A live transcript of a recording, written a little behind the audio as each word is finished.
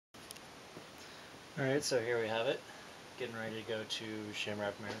Alright, so here we have it. Getting ready to go to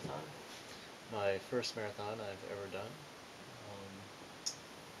Shamrock Marathon. My first marathon I've ever done.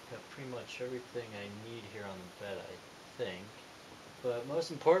 Got pretty much everything I need here on the bed, I think. But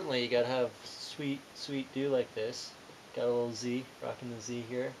most importantly, you gotta have sweet dew like this. Got a little Z, rocking the Z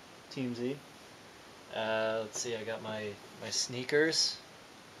here, Team Z. Let's see, I got my sneakers,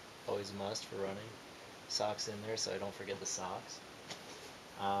 always a must for running. Socks in there so I don't forget the socks.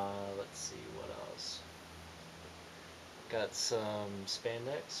 Let's see, what else? Got some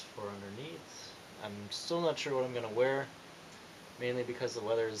spandex for underneath. I'm still not sure what I'm going to wear, mainly because the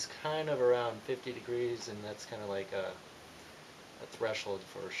weather is kind of around 50 degrees, and that's kind of like a threshold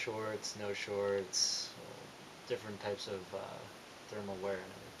for shorts, no shorts, different types of thermal wear and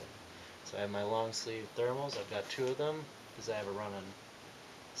everything. So I have my long sleeve thermals. I've got 2 of them because I have a run on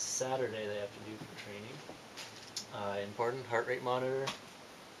Saturday they have to do for training. Important heart rate monitor,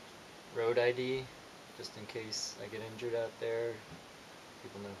 road ID, just in case I get injured out there,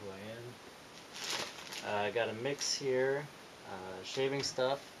 people know who I am. I got a mix here, shaving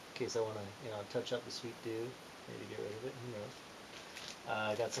stuff, in case I want to, touch up the sweet dew, maybe get rid of it, who knows.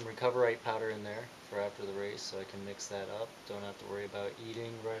 I got some Recoverite powder in there for after the race, so I can mix that up. Don't have to worry about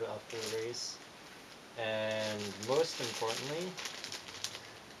eating right after the race. And most importantly,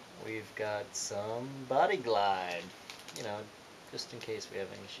 we've got some Body Glide, just in case we have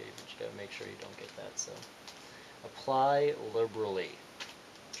any shavage. You gotta make sure you don't get that, so apply liberally,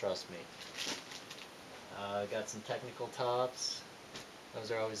 trust me. Got some technical tops.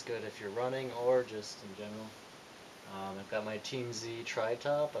 Those are always good if you're running or just in general. I've got my Team Z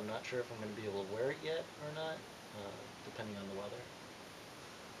tri-top. I'm not sure if I'm going to be able to wear it yet or not, depending on the weather.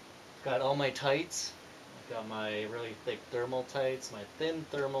 Got all my tights. I've got my really thick thermal tights, my thin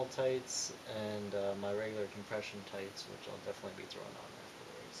thermal tights, and my regular compression tights, which I'll definitely be throwing on after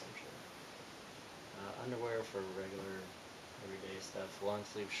the race, I'm sure. Underwear for regular, everyday stuff. Long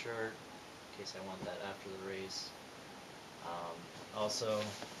sleeve shirt, in case I want that after the race. Also,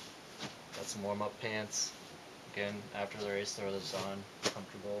 got some warm-up pants. Again, after the race, throw this on,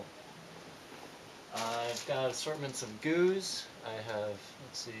 comfortable. I've got assortments of goos. I have,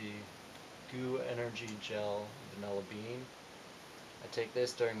 let's see, Goo Energy Gel Vanilla Bean. I take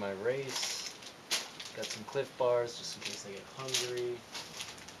this during my race. Got some Cliff Bars just in case I get hungry.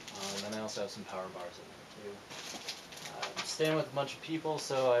 And I also have some power bars in there too. I'm staying with a bunch of people,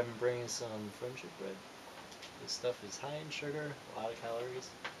 so I'm bringing some friendship bread. This stuff is high in sugar, a lot of calories.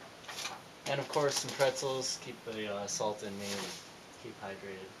 And of course some pretzels, keep the salt in me and keep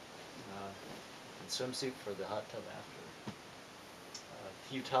hydrated. And swimsuit for the hot tub after. A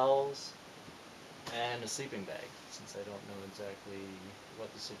few towels, and a sleeping bag, since I don't know exactly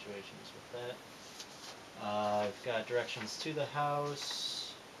what the situation is with that. I've got directions to the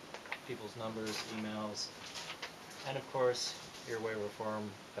house, people's numbers, emails, and of course, your waiver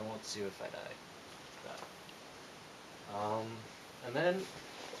form. I won't sue if I die. And then,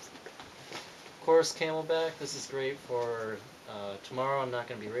 of course, Camelback. This is great for tomorrow. I'm not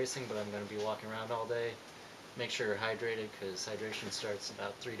going to be racing, but I'm going to be walking around all day. Make sure you're hydrated, because hydration starts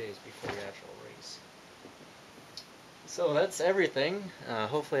about 3 days before your actual race. So that's everything.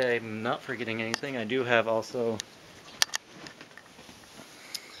 Hopefully I'm not forgetting anything. I do have also,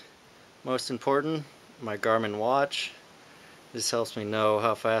 most important, my Garmin watch. This helps me know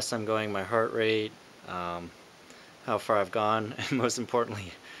how fast I'm going, my heart rate, how far I've gone, and most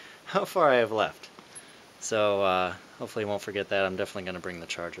importantly, how far I have left. So hopefully I won't forget that. I'm definitely going to bring the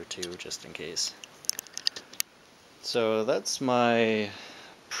charger too, just in case. So that's my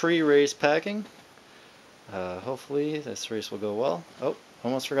pre-race packing. Hopefully this race will go well. Oh,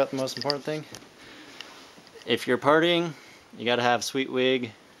 almost forgot the most important thing. If you're partying, you gotta have sweet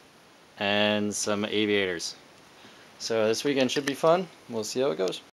wig and some aviators. So this weekend should be fun. We'll see how it goes.